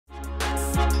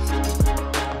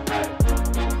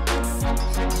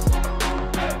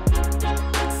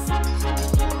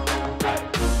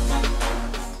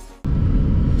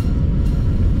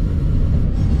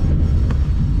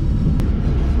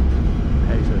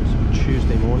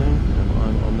Tuesday morning and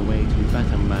I'm on the way to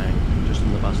Battembang, just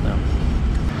on the bus now.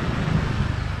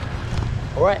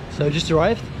 Alright, so just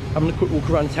arrived, having a quick walk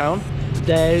around town.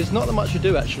 There's not that much to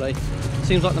do actually.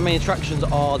 Seems like the main attractions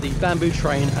are the bamboo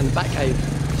train and the bat cave.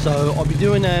 So I'll be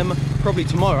doing them probably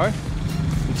tomorrow.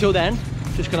 Until then,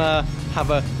 just gonna have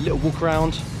a little walk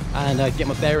around and get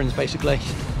my bearings basically.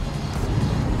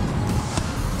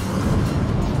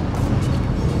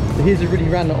 So here's a really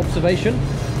random observation.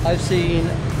 I've seen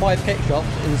 5 cake shops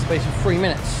in the space of 3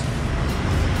 minutes.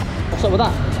 What's up with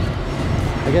that?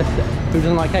 I guess who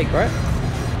doesn't like cake, right?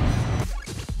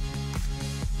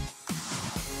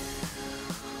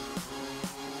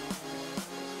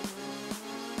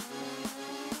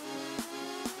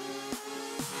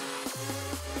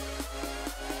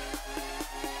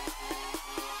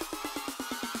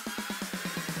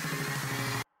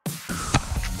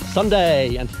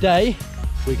 Sunday, and today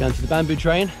we're going to the bamboo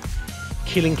train,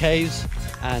 killing caves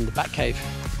and the bat cave.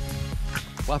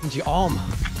 What happened to your arm?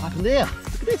 What happened there?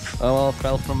 Look at this. Oh, I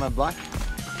fell from my back.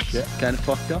 Yeah, kind of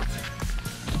fucked up.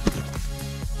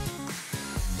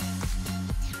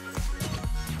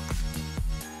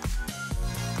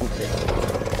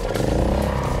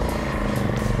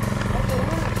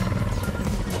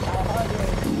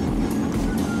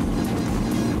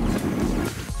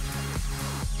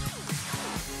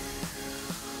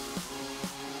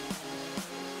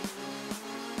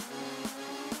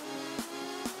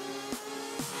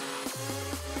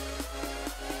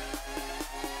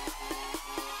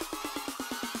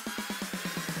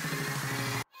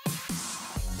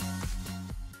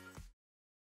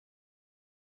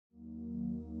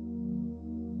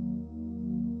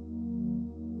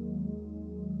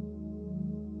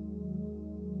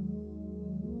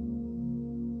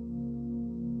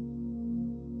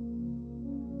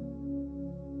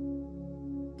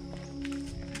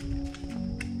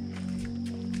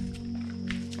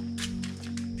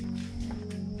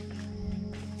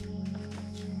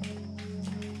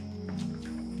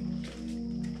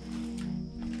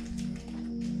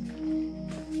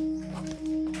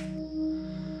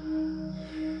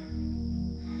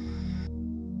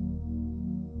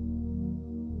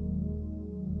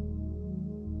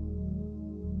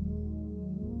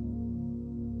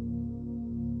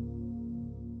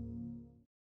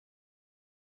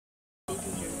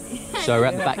 So we're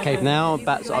at the bat cave now.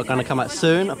 Bats are going to come out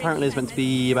soon. Apparently there's meant to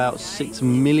be about 6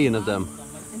 million of them.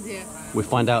 We'll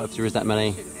find out if there is that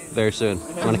many very soon.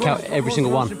 I'm going to count every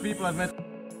single one.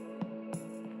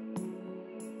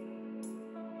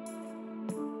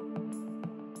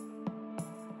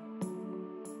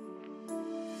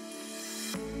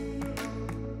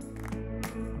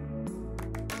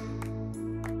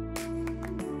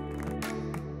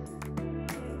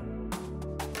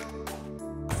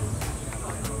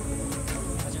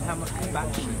 How much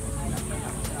bats?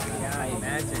 Yeah, I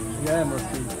imagine. Yeah, it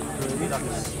must be. It'd be like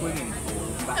a swimming pool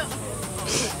of bats.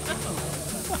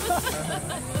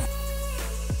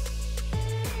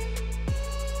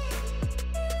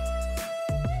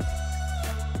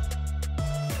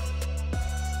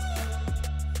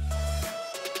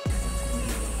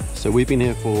 So we've been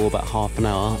here for about half an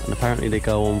hour and apparently they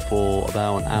go on for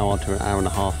about an hour to an hour and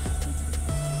a half.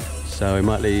 So we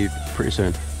might leave pretty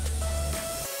soon.